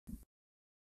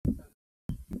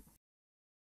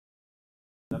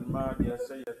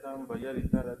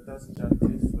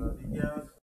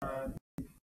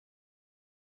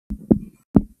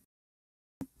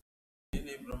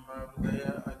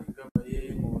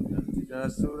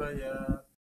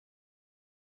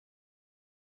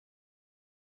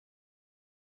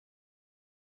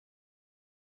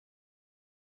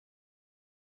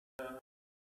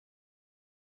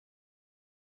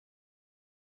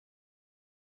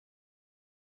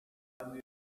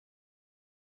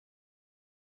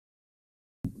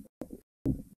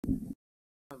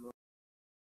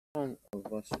Son of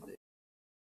Vasudeva.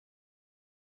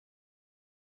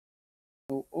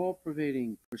 O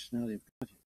all-pervading personality of God,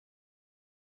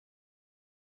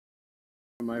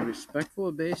 my respectful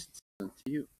obeisance unto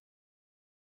you.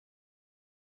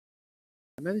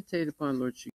 I meditate upon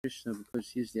Lord Sri Krishna because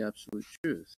he is the absolute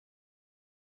truth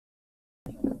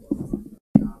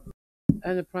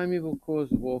and the primeval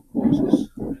cause of all causes,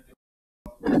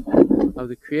 of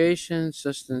the creation,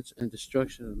 sustenance, and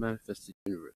destruction of the manifested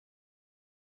universe.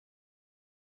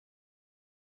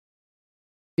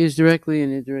 He is directly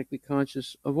and indirectly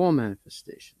conscious of all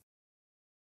manifestation.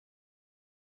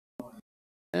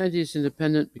 And he is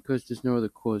independent because there is no other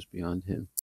cause beyond him.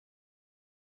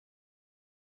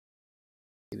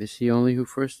 It is he only who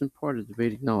first imparted the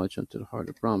Vedic knowledge unto the heart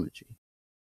of Brahmaji.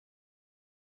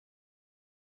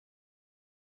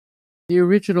 The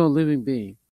original living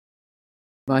being.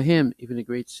 By him, even the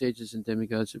great sages and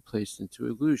demigods are placed into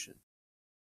illusion.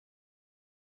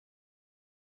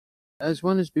 As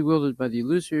one is bewildered by the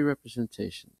illusory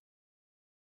representation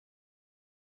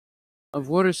of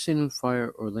water seen on fire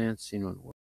or land seen on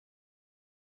water.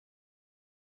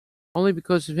 Only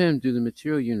because of him do the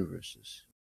material universes,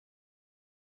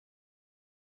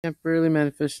 temporarily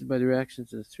manifested by the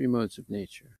reactions of the three modes of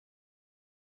nature,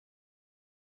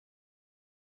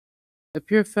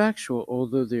 appear factual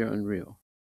although they are unreal.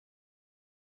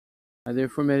 I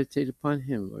therefore meditate upon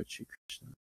him, Lord Sri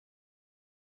Krishna,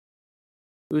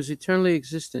 who is eternally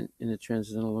existent in the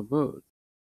transcendental abode,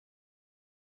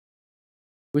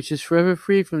 which is forever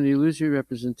free from the illusory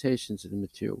representations of the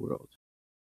material world.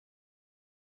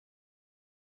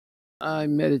 I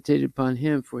meditate upon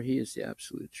him, for he is the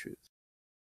absolute truth.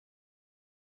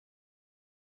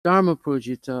 Dharma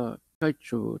projita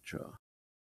kaitrotra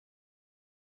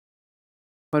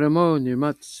paramo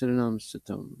nirmat saranam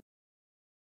satam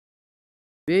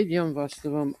vedyam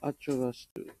vastavam atra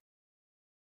vastu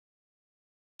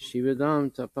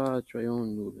shivadam tapa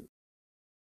trayon movin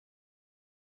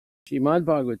Srimad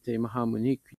Bhagvate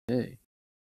Mahamuni Krite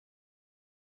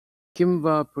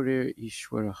Kimva Purer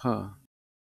Ishwaraha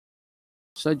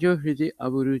Sadyo Hridi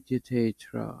Avurutyate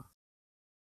Tra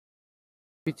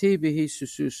Kriti Bihi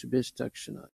Susu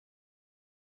Subhistakshanat.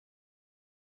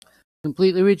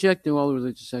 Completely rejecting all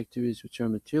religious activities which are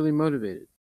materially motivated.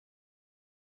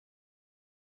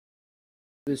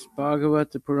 This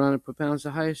Bhagavata Purana propounds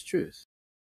the highest truth,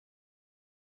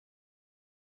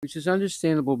 which is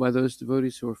understandable by those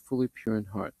devotees who are fully pure in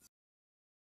heart.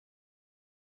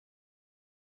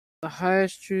 The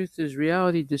highest truth is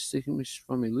reality distinguished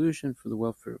from illusion for the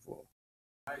welfare of all.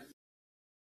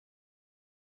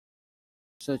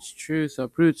 Such truth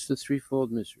uproots the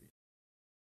threefold misery.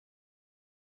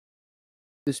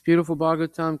 This beautiful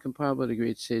Bhagavatam, compiled by the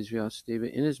great sage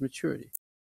Vyasadeva in his maturity,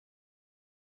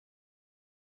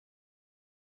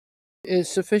 is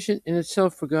sufficient in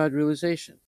itself for God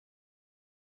realization.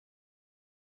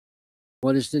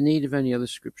 What is the need of any other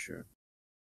scripture?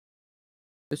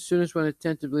 As soon as one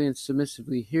attentively and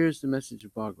submissively hears the message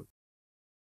of Bhagavatam,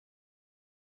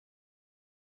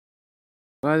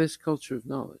 by this culture of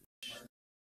knowledge,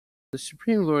 the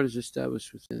Supreme Lord is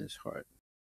established within his heart.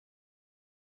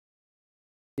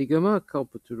 Nigama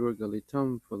kalpaturur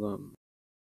galitam phalam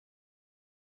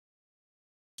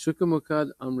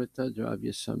Sukhamukad amrita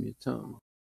dravya samyutam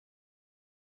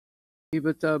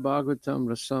Pibata bhagavatam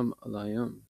rasam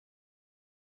alayam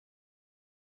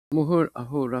Muhur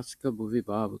aho raska bhuvi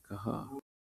bhavakaha.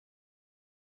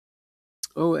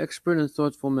 O expert and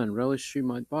thoughtful men, relish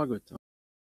Srimad Bhagavatam,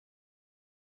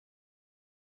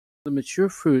 the mature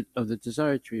fruit of the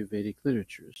desire tree of Vedic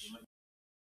literatures.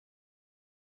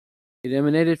 It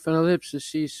emanated from the lips of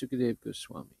Sri Sukadeva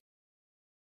Goswami.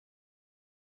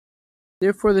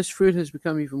 Therefore, this fruit has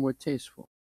become even more tasteful,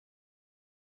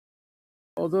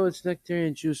 although its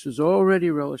nectarian juice was already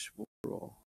relishable for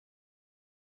all,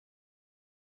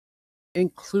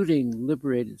 including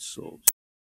liberated souls.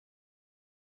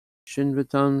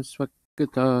 Shinvatam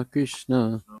Swakata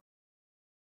Krishna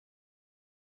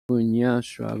Punya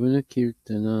Shravana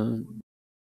Kirtana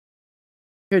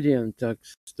Hridyam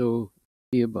Taksto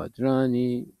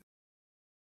Bhadrani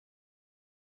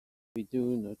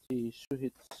vidunati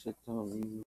suhit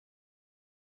satam.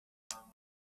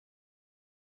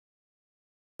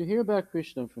 To hear about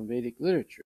Krishna from Vedic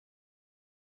literature,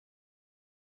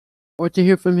 or to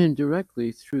hear from him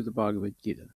directly through the Bhagavad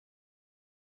Gita,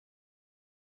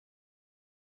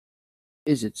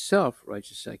 is itself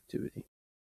righteous activity.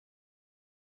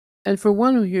 And for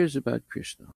one who hears about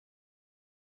Krishna,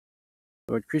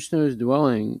 Lord Krishna is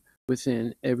dwelling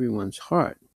within everyone's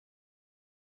heart,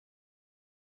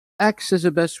 acts as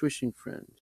a best wishing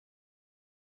friend,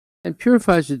 and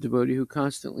purifies the devotee who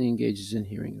constantly engages in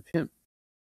hearing of him.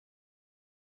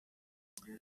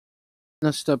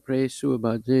 Nasta presu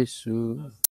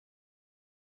abhadesu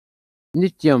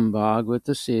nityam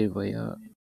bhagavata sevaya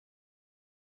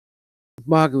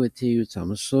bhagavati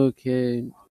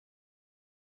utamasoke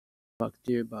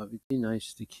bhaktir bhaviti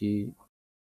naistaki.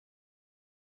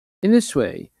 In this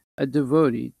way, a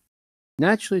devotee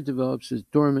naturally develops his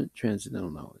dormant transcendental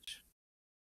knowledge.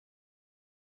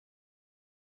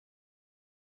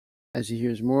 As he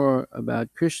hears more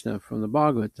about Krishna from the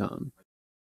Bhagvatam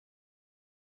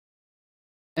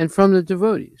and from the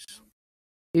devotees,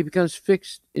 he becomes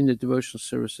fixed in the devotional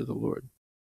service of the Lord.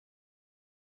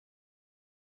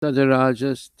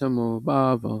 Sadarajas tamo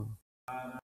bhava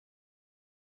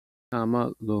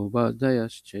kama loba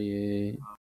dayaschaye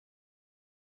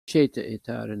cheta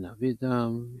etara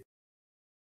navidam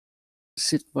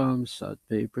sitvam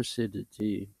sattve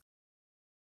prasiddhati.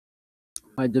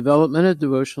 By development of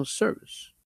devotional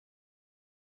service,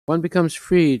 one becomes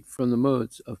freed from the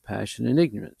modes of passion and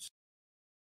ignorance,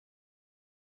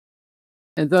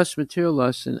 and thus material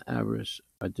lust and avarice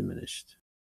are diminished.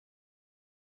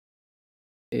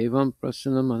 Evam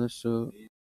prasana manaso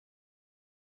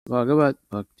Bhagavat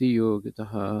Bhakti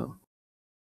Yogataha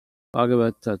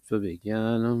Bhagavat Tattva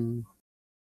Vijnanam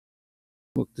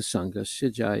Mukta Sangasya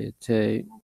Jayate.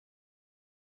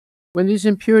 When these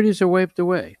impurities are wiped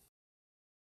away,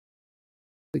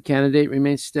 the candidate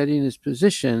remains steady in his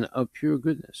position of pure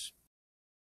goodness,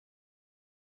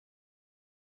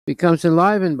 becomes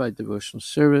enlivened by devotional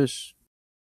service,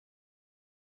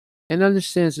 and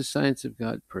understands the science of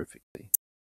God perfectly.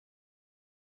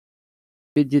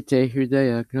 Vidyate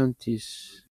Hridaya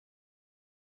Grantis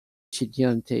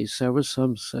Chidyante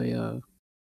Sarvasamsaya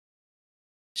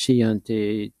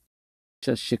Shiyante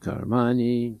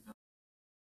Chasyakarmani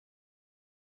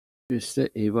Vista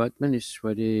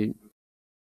Evatmaniswari.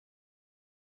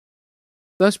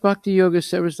 Thus, Bhakti Yoga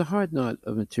severs the hard knot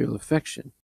of material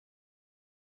affection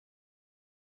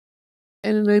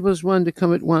and enables one to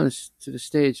come at once to the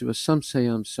stage of a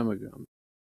samsayam samagram,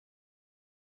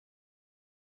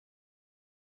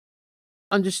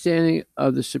 understanding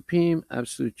of the supreme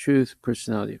absolute truth,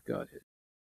 personality of Godhead.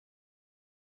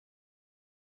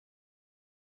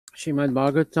 Srimad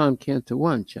Bhagvatam, Canto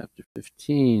 1, Chapter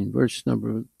 15, verse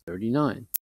number 39.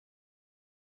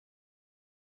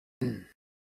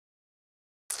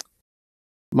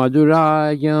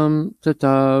 Madhurayam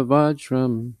tata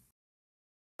vajram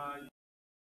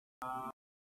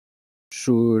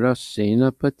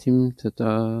Shurasena patim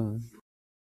tata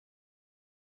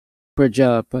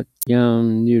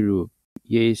Prajapatyam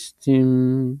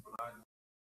nirupyestim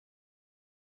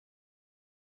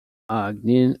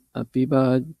Agnin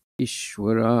apibad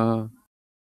Ishwara.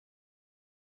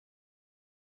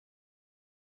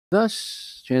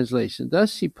 Thus, translation,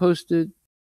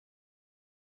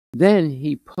 then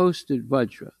he posted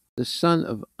Vajra, the son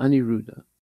of Aniruddha,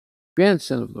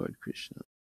 grandson of Lord Krishna,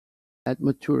 at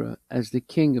Mathura as the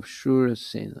king of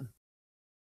Shurasena.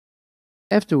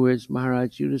 Afterwards,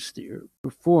 Maharaj Yudhisthira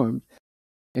performed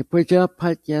a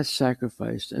Prajapatya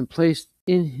sacrifice and placed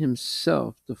in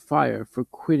himself the fire for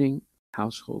quitting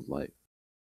household life.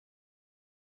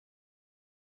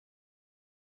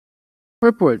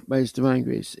 Purport by His Divine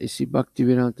Grace, A.C.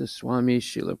 Bhaktivedanta Swami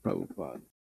Srila Prabhupada.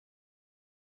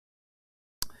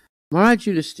 Maharaj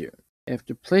Yudhisthira,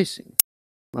 after placing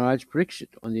Maharaj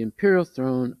Parikshit on the imperial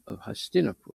throne of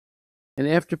Hastinapur, and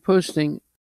after posting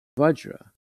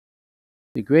Vajra,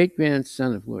 the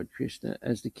great-grandson of Lord Krishna,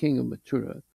 as the king of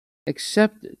Mathura,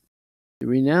 accepted the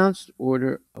renounced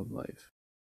order of life.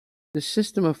 The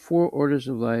system of 4 orders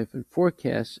of life and 4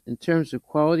 castes in terms of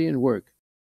quality and work,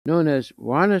 known as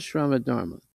Varnashrama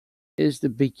Dharma, is the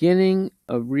beginning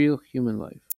of real human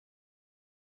life.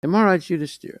 And Maharaj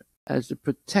Yudhisthira, as the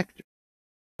protector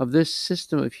of this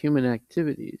system of human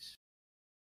activities,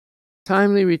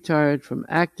 timely retired from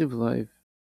active life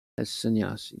as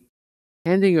sannyasi,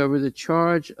 handing over the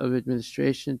charge of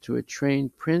administration to a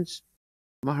trained prince,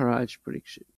 Maharaj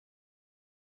Parikshit.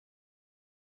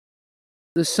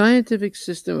 The scientific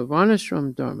system of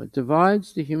Varnashram Dharma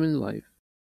divides the human life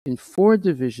in 4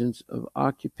 divisions of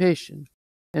occupation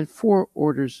and 4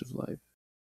 orders of life.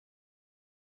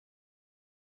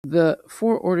 The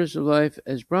 4 orders of life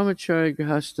as brahmachari,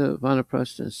 grihastha,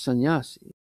 vanaprastha, and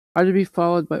sannyasi are to be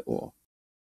followed by all,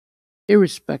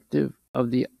 irrespective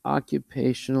of the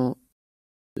occupational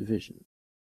division.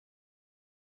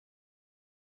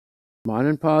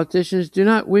 Modern politicians do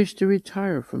not wish to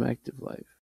retire from active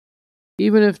life,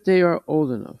 even if they are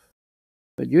old enough.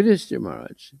 But Yudhishthira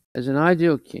Maharaj, as an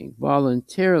ideal king,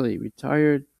 voluntarily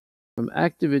retired from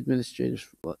active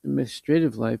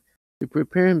administrative life to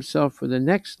prepare himself for the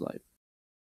next life.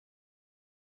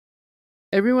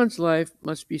 Everyone's life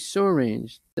must be so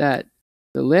arranged that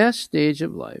the last stage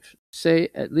of life, say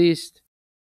at least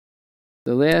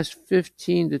the last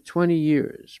 15 to 20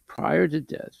 years prior to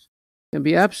death, can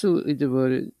be absolutely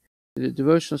devoted to the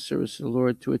devotional service of the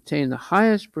Lord to attain the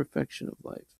highest perfection of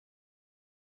life.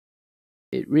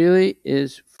 It really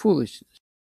is foolishness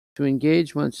to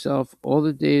engage oneself all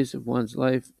the days of one's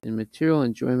life in material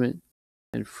enjoyment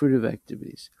and fruitive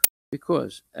activities,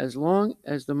 because as long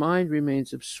as the mind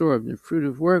remains absorbed in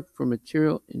fruitive work for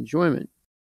material enjoyment,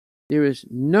 there is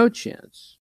no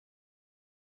chance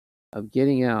of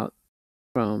getting out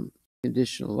from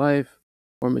conditional life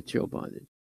or material bondage.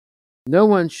 No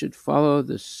one should follow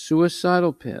the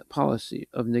suicidal policy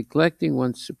of neglecting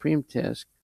one's supreme task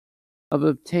of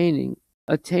attaining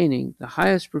the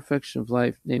highest perfection of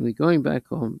life, namely going back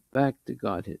home, back to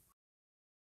Godhead.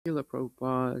 Srila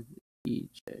Prabhupada,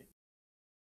 E.J.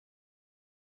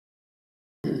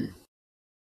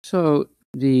 So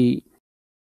the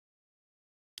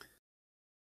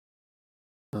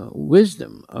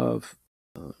wisdom of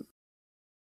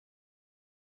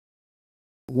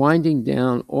winding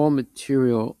down all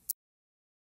material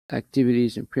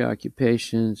activities and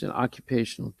preoccupations and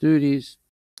occupational duties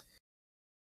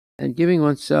and giving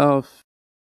oneself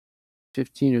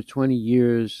 15 or 20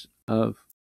 years of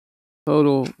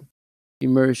total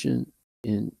immersion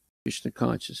in Krishna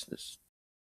consciousness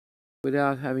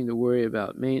without having to worry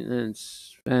about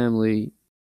maintenance, family,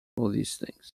 all these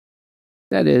things.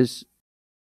 That is,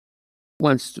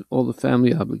 once all the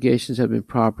family obligations have been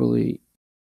properly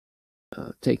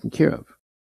taken care of.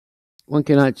 One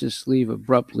cannot just leave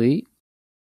abruptly.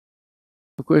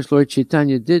 Of course, Lord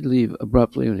Chaitanya did leave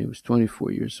abruptly when he was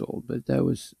 24 years old, but that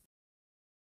was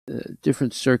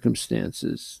different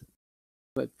circumstances.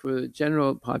 But for the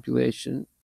general population,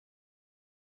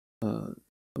 of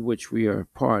which we are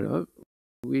part of,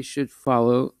 we should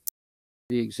follow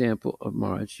the example of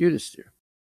Maharaj Yudhishthira.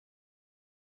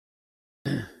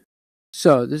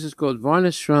 So this is called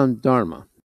Varnashram Dharma.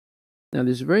 Now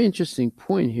there's a very interesting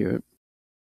point here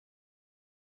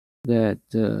that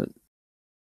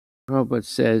Prabhupada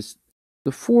says,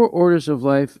 the 4 orders of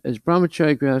life as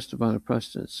brahmachari, grihastha,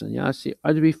 vanaprastha, and sannyasi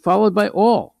are to be followed by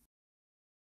all,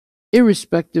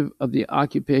 irrespective of the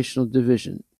occupational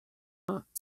division.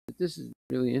 This is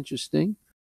really interesting.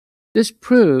 This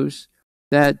proves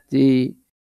that the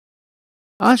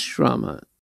ashrama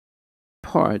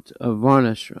part of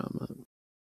varnashrama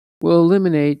will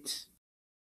eliminate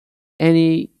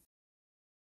any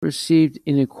perceived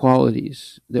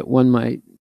inequalities that one might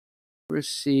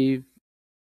perceive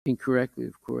incorrectly,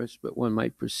 of course, but one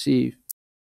might perceive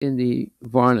in the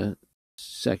varna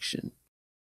section.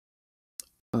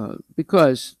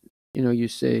 Because, you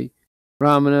say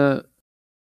Brahmana,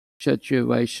 Kshatriya,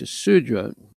 Vaishya,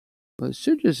 Sudra. Well,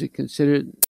 Sudras are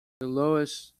considered the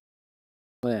lowest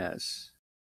class,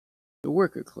 the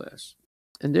worker class.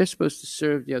 And they're supposed to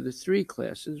serve the other 3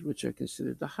 classes, which are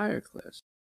considered the higher class.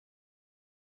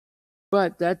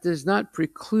 But that does not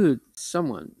preclude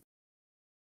someone,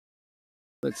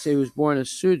 let's say, who was born a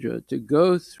Sudra, to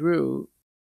go through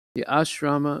the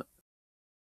ashrama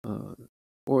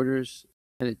orders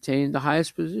and attain the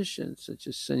highest position, such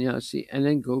as sannyasi, and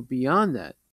then go beyond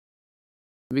that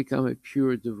and become a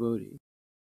pure devotee.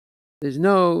 There's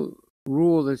no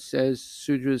rule that says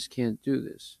Sudras can't do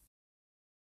this.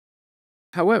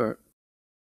 However,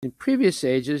 in previous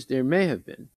ages there may have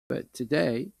been, but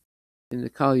today, in the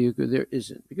Kali Yuga, there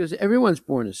isn't, because everyone's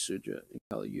born a Sudra in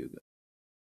Kali Yuga.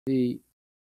 The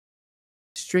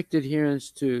strict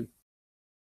adherence to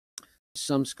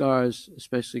samskars,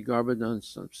 especially Garbhadan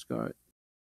samskar,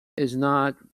 is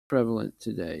not prevalent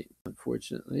today,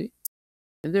 unfortunately,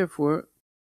 and therefore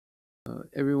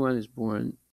everyone is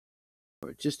born,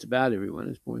 or just about everyone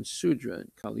is born Sudra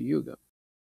in Kali Yuga.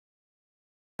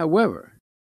 However,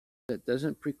 that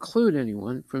doesn't preclude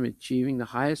anyone from achieving the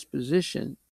highest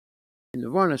position in the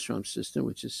Varnashram system,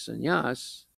 which is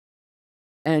sannyas,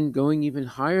 and going even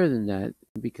higher than that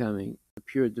and becoming a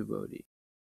pure devotee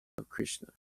of Krishna.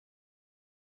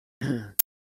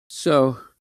 So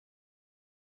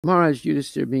Maharaj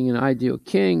Yudhisthira, being an ideal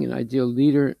king, an ideal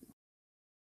leader,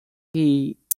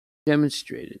 he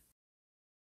demonstrated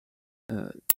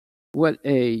what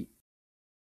a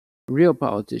real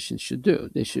politician should do.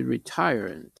 They should retire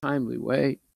in a timely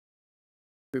way,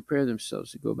 prepare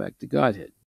themselves to go back to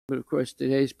Godhead. But of course,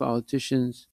 today's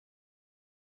politicians,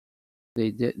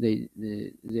 they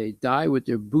die with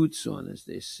their boots on, as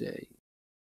they say.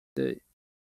 The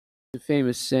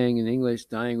famous saying in English,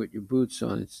 "dying with your boots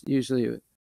on," it's usually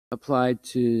applied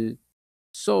to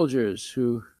soldiers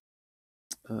who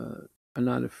are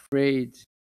not afraid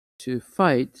to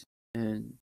fight,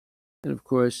 and of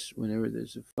course, whenever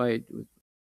there's a fight with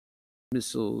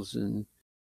missiles and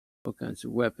all kinds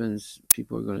of weapons,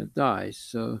 people are going to die.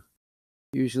 So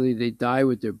usually they die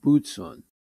with their boots on,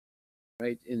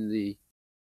 right in the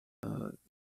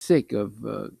thick of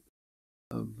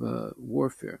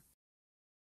warfare.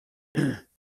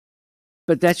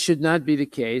 But that should not be the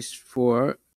case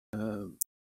for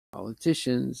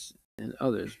politicians and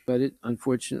others. But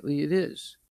unfortunately, it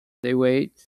is. They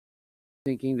wait,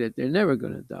 thinking that they're never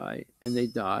going to die, and they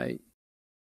die.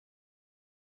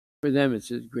 For them,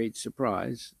 it's a great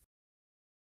surprise,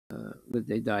 but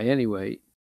they die anyway,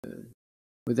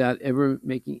 without ever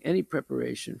making any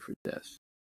preparation for death.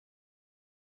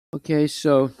 Okay,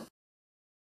 so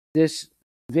this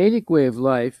Vedic way of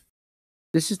life,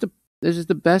 this is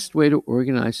the best way to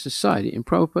organize society, and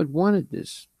Prabhupada wanted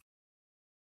this.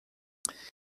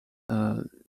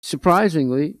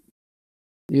 Surprisingly,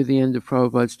 near the end of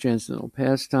Prabhupada's Transcendental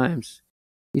Pastimes,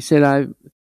 he said,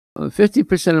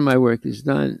 50% of my work is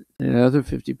done, and the other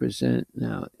 50%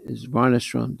 now is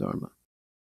Varnashram Dharma.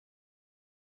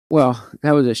 Well,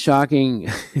 that was a shocking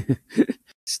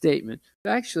statement.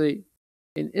 Actually,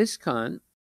 in ISKCON,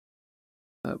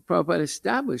 Prabhupada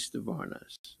established the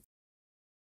Varnas,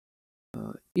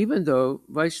 even though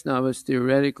Vaishnavas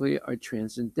theoretically are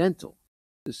transcendental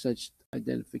to such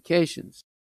identifications.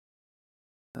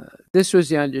 This was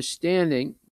the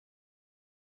understanding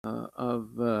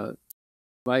of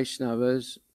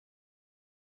Vaishnavas,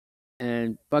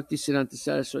 and Bhaktisiddhanta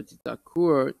Saraswati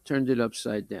Thakur turned it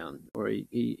upside down, or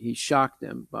he shocked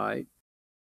them by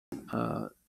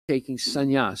taking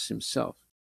sannyas himself.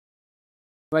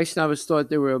 Vaishnavas thought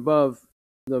they were above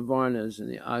the Varnas and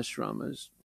the ashramas,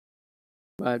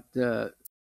 but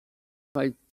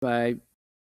by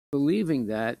believing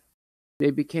that, they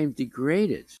became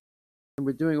degraded and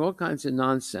were doing all kinds of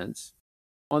nonsense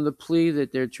on the plea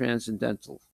that they're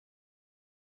transcendental.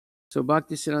 So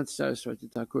Bhaktisiddhanta Saraswati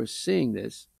Thakur, seeing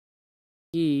this,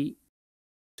 he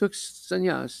took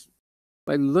sannyas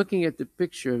by looking at the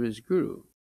picture of his guru,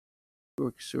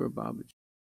 Gurkasura Babaji.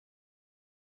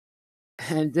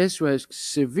 And this was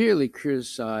severely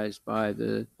criticized by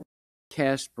the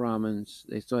caste Brahmins.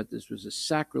 They thought this was a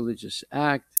sacrilegious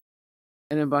act.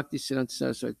 And then Bhaktisiddhanta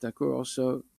Saraswati Thakur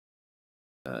also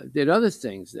did other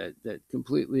things that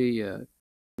completely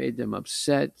made them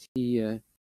upset.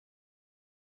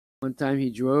 One time he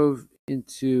drove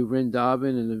into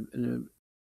Vrindavan in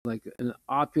an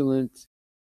opulent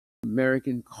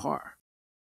American car.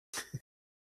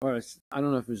 Or I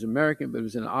don't know if it was American, but it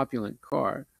was an opulent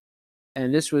car.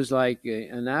 And this was like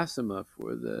an anathema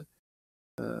for the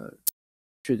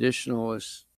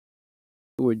traditionalists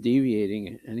who were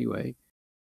deviating anyway.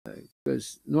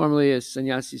 Because normally a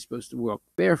sannyasi is supposed to walk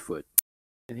barefoot.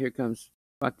 And here comes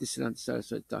Bhaktisiddhanta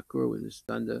Saraswati Thakur with his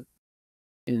danda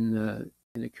in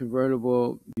a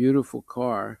convertible, beautiful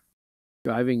car,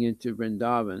 driving into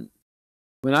Vrindavan.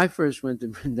 When I first went to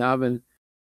Vrindavan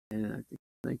in, I think,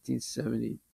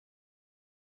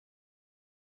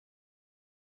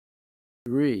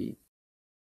 1973,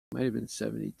 might have been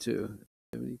 72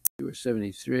 or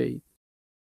 73,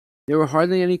 there were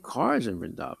hardly any cars in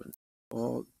Vrindavan,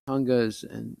 all tangas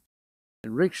and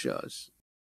rickshaws,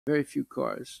 very few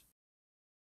cars.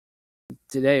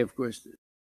 Today, of course,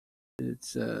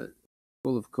 it's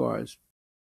full of cars.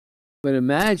 But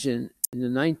imagine in the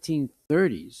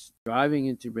 1930s, driving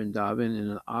into Vrindavan in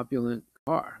an opulent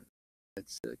car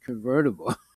that's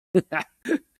convertible.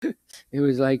 It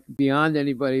was like beyond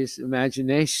anybody's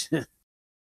imagination.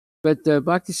 But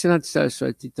Bhaktisiddhanta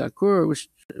Saraswati Thakur was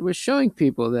showing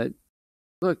people that,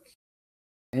 look,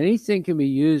 anything can be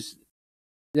used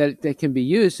that can be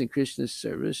used in Krishna's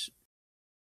service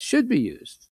should be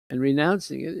used, and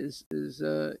renouncing it is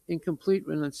incomplete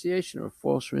renunciation or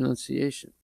false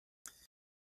renunciation.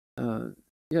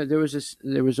 There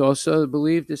was also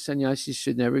believed that sannyasis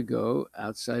should never go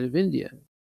outside of India. Of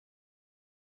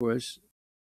course,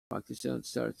 Bhaktisiddhanta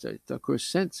Saraswati Thakur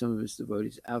sent some of his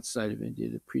devotees outside of India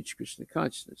to preach Krishna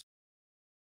consciousness.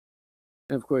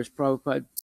 And of course, Prabhupada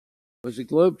was a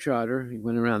globetrotter. He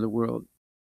went around the world.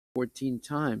 14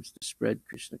 times to spread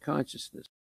Krishna consciousness.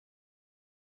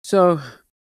 So,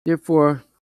 therefore,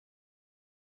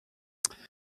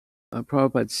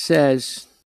 Prabhupada says,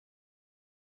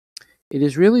 it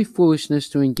is really foolishness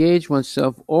to engage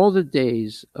oneself all the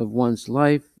days of one's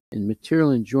life in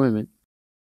material enjoyment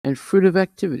and fruitive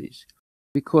activities,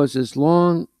 because as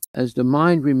long as the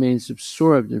mind remains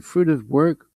absorbed in fruitive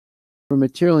work for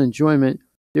material enjoyment,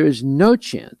 there is no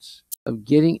chance of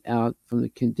getting out from the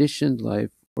conditioned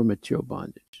life or material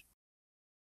bondage.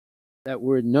 That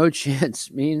word no chance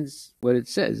means what it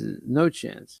says, no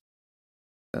chance.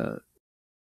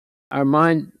 Our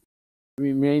mind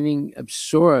remaining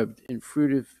absorbed in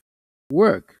fruitive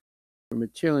work for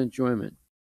material enjoyment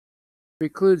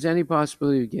precludes any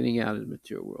possibility of getting out of the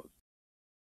material world,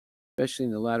 especially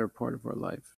in the latter part of our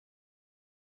life.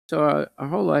 So our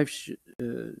whole life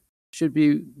should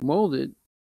be molded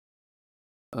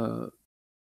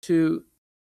to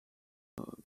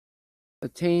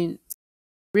attain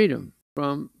freedom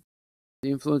from the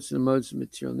influence of the modes of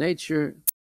material nature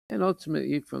and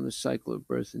ultimately from the cycle of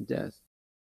birth and death,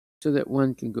 so that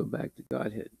one can go back to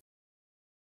Godhead.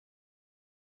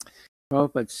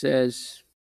 Prabhupada says,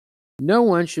 no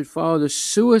one should follow the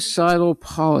suicidal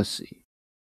policy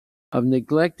of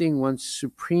neglecting one's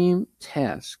supreme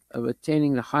task of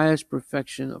attaining the highest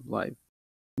perfection of life,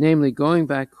 namely going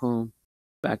back home,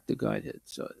 back to Godhead.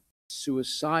 So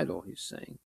suicidal, he's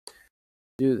saying.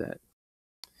 Do that.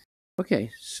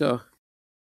 Okay, so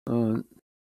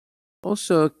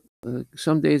also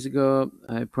some days ago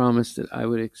I promised that I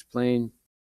would explain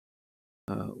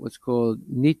what's called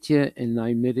Nitya and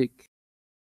Naimitic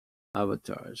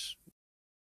avatars.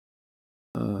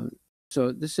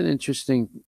 So this is an interesting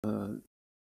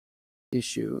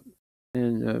issue,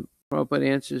 and Prabhupada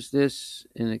answers this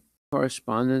in a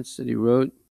correspondence that he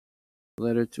wrote, a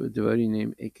letter to a devotee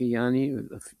named Ekayani,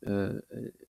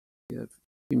 a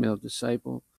female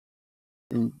disciple,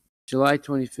 in July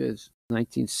 25th,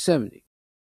 1970.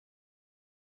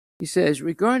 He says,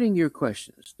 regarding your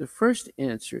questions, the first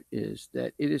answer is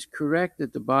that it is correct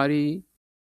that the body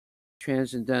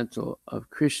transcendental of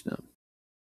Krishna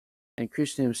and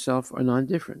Krishna himself are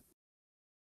non-different.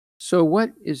 So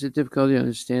what is the difficulty to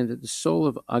understand that the soul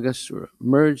of Aghasura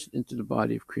merged into the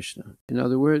body of Krishna? In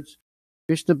other words,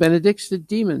 Krishna benedicts the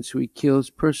demons who he kills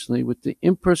personally with the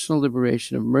impersonal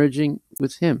liberation of merging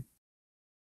with him.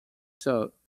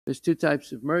 So there's two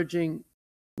types of merging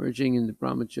in the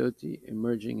Brahmajyoti and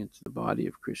merging into the body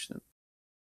of Krishna.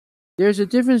 There's a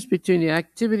difference between the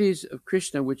activities of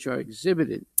Krishna which are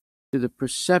exhibited to the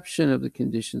perception of the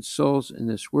conditioned souls in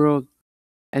this world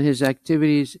and his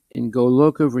activities in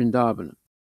Goloka Vrindavana.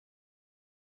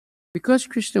 Because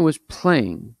Krishna was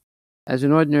playing as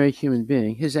an ordinary human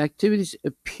being, his activities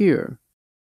appear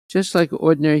just like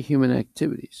ordinary human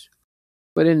activities.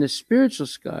 But in the spiritual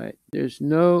sky, there's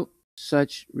no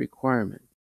such requirement.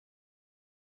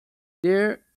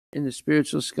 There, in the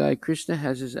spiritual sky, Krishna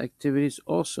has his activities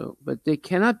also, but they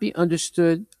cannot be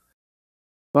understood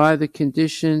by the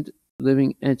conditioned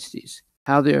living entities,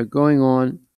 how they are going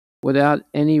on without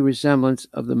any resemblance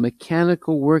of the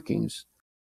mechanical workings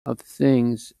of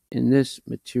things in this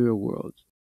material world.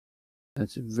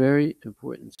 That's a very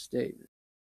important statement.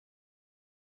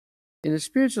 In the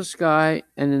spiritual sky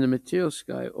and in the material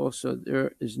sky also,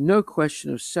 there is no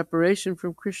question of separation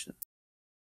from Krishna.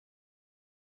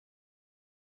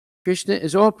 Krishna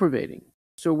is all-pervading.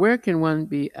 So where can one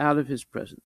be out of his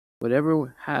presence?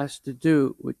 Whatever has to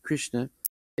do with Krishna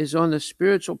is on the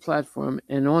spiritual platform,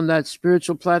 and on that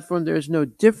spiritual platform there is no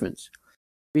difference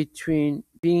between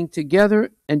being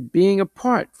together and being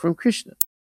apart from Krishna.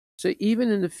 So even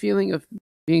in the feeling of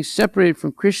being separated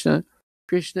from Krishna,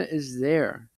 Krishna is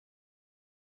there.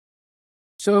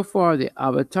 So far the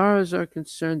avatars are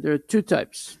concerned, there are two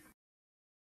types.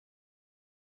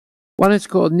 One is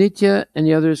called Nitya and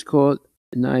the other is called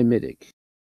Naimitic.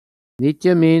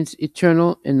 Nitya means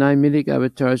eternal, and Naimitic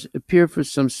avatars appear for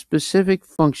some specific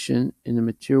function in the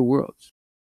material worlds.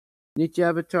 Nitya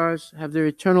avatars have their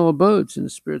eternal abodes in the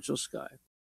spiritual sky,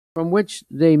 from which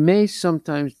they may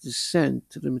sometimes descend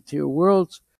to the material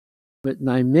worlds, but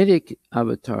Naimitic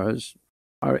avatars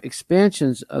are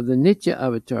expansions of the Nitya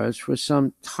avatars for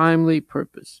some timely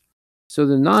purpose. So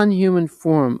the non-human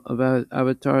form of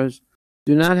avatars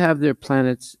do not have their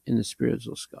planets in the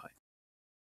spiritual sky.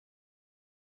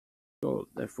 So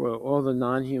therefore all the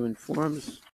non-human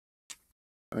forms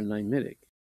are Naimitic.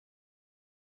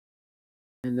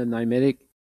 And the Naimitic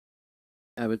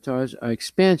avatars are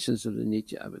expansions of the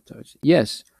Nitya avatars.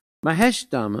 Yes, Mahesh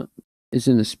Dhamma is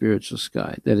in the spiritual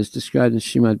sky. That is described in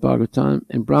Srimad Bhagvatam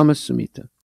and Brahma Samhita.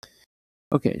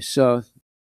 Okay, so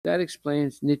that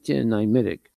explains Nitya and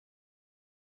Naimitic.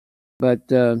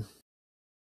 But in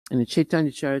the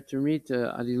Chaitanya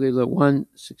Charitamrita, Adi Lila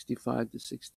 165 to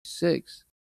 66,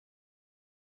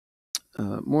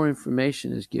 more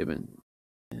information is given.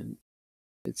 And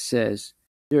it says,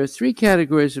 there are three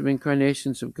categories of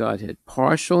incarnations of Godhead: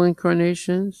 partial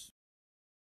incarnations,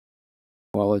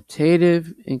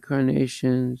 qualitative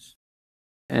incarnations,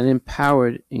 and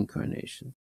empowered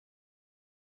incarnations.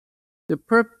 The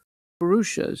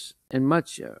Purushas and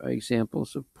Matsya are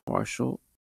examples of partial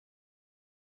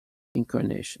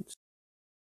incarnations.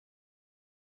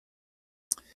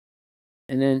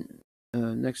 And then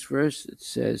next verse, it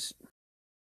says,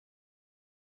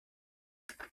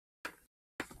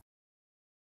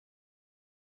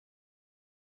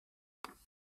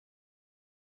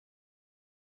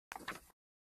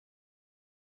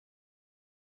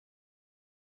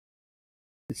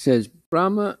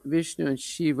 Brahma, Vishnu, and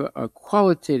Shiva are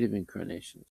qualitative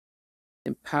incarnations.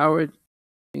 Empowered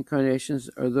incarnations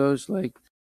are those like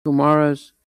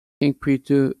Kumaras, King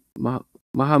Prithu,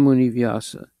 Mahamuni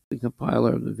Vyasa, the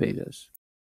compiler of the Vedas.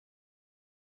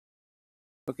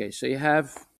 Okay, so you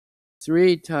have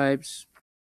three types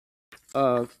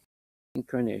of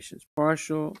incarnations: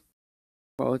 partial,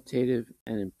 qualitative,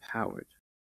 and empowered.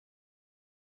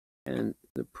 And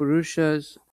the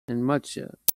Purushas and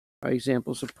Matsya are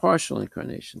examples of partial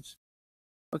incarnations.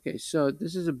 Okay, so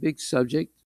this is a big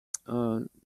subject.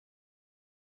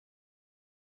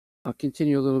 I'll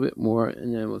continue a little bit more,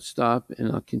 and then we'll stop,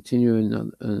 and I'll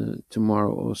continue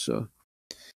tomorrow also.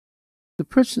 The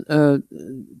person,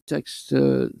 text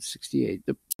 68.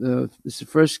 This is the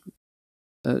first.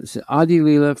 This is Adi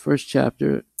Lila, first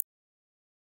chapter,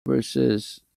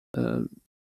 verses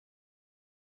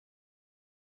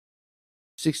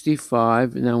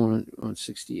 65, and now we're on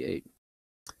 68.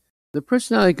 The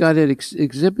personality Godhead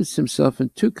exhibits himself in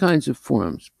two kinds of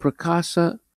forms: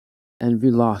 prakasa and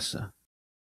vilasa.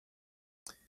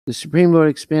 The Supreme Lord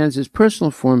expands his personal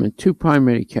form in two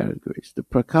primary categories: the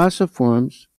prakasa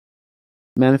forms,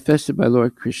 manifested by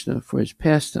Lord Krishna for his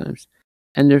pastimes,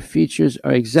 and their features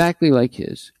are exactly like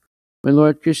his. When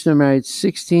Lord Krishna married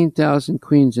 16,000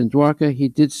 queens in Dwarka, he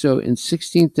did so in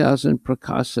 16,000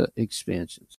 prakasa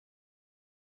expansions.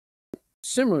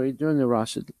 Similarly, during the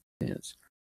Rasa dance,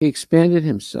 he expanded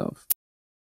himself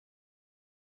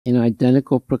in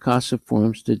identical prakasa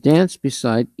forms to dance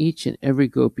beside each and every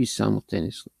gopi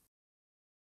simultaneously.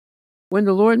 When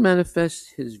the Lord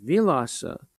manifests his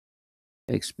vilasa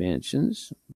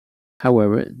expansions,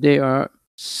 however, they are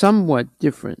somewhat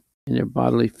different in their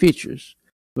bodily features.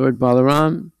 Lord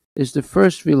Balaram is the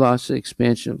first vilasa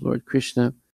expansion of Lord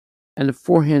Krishna, and the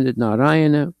four-handed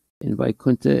Narayana in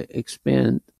Vaikuntha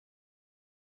expand,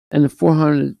 and the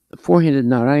four-handed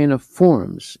Narayana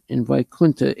forms in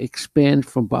Vaikuntha expand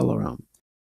from Balaram.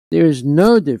 There is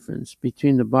no difference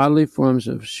between the bodily forms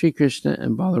of Sri Krishna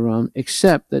and Balaram,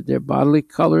 except that their bodily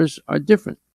colors are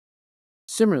different.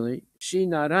 Similarly, Sri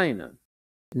Narayana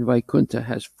in Vaikuntha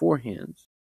has four hands,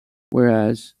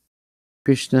 whereas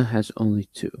Krishna has only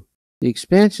two. The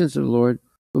expansions of the Lord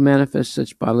who manifest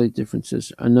such bodily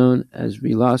differences are known as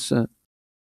Vilasa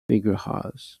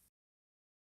Vigrahas.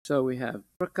 So we have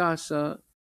Prakasa,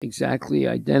 exactly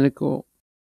identical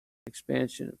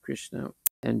expansion of Krishna,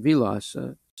 and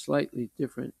Vilasa, slightly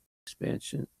different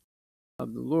expansion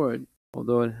of the Lord,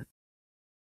 although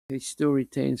he still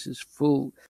retains his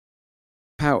full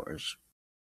powers.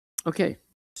 Okay,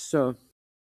 so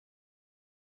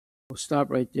we'll stop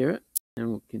right there, and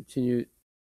we'll continue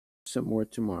some more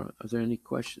tomorrow. Are there any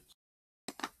questions?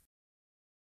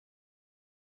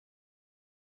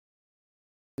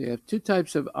 We have two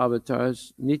types of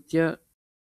avatars: Nitya,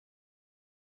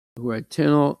 who are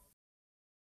eternal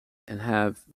and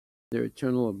have their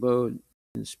eternal abode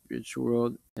in the spiritual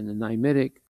world, and the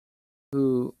Naimitic,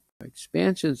 who are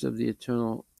expansions of the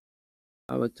eternal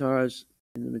avatars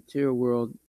in the material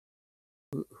world,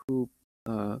 who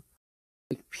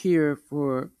appear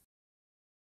for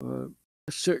a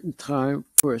certain time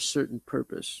for a certain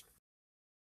purpose,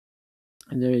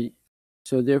 and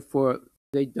so therefore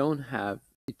they don't have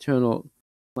eternal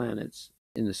planets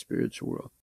in the spiritual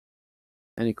world.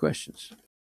 Any questions?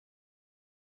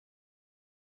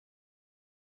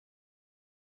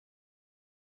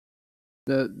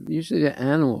 Usually the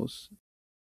animal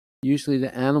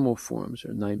forms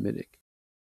are Naimitic.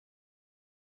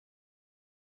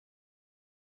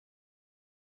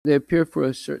 They appear for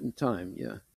a certain time,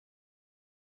 yeah.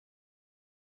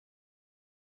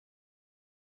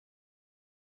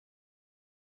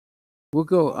 We'll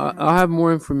go. I'll have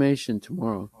more information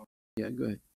tomorrow. Yeah, go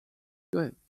ahead. Go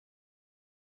ahead.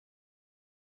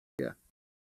 Yeah.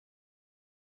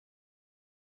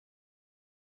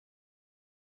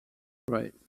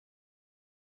 Right.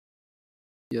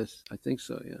 Yes, I think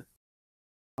so. Yeah,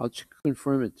 I'll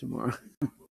confirm it tomorrow.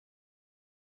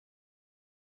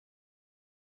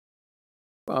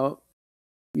 Well,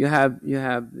 you have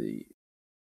the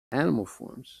animal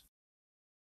forms.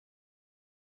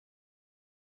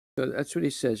 So that's what he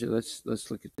says here.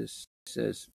 Let's look at this. He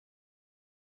says,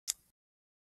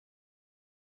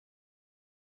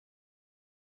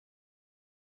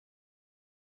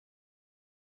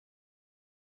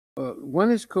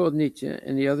 one is called Nitya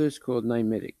and the other is called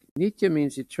Naimitic. Nitya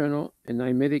means eternal, and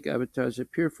Naimitic avatars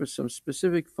appear for some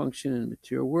specific function in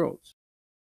material worlds.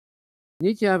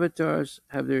 Nitya avatars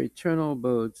have their eternal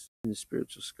abodes in the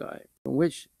spiritual sky, from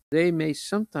which they may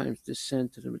sometimes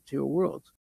descend to the material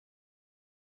world.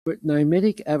 But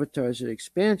Naimitic avatars are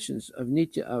expansions of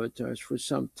Nitya avatars for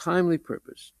some timely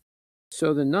purpose.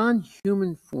 So the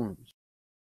non-human forms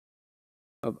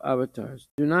of avatars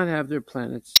do not have their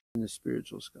planets in the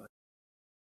spiritual sky.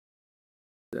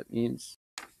 That means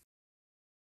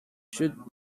should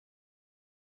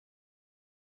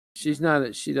she's not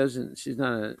a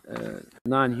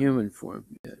non-human form.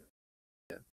 Yeah,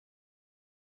 yeah.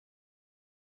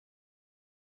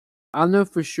 I'll know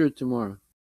for sure tomorrow.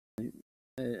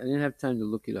 I didn't have time to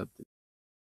look it up.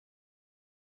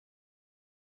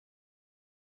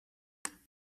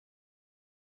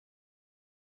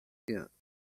 Yeah,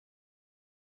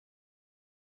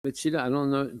 but I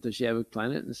don't know. Does she have a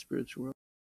planet in the spiritual world?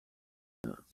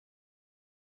 No.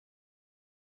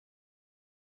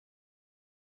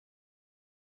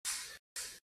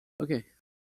 Okay,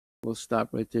 we'll stop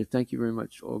right there. Thank you very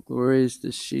much. All glories to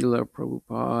Srila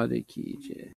Prabhupada Ki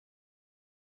Jai.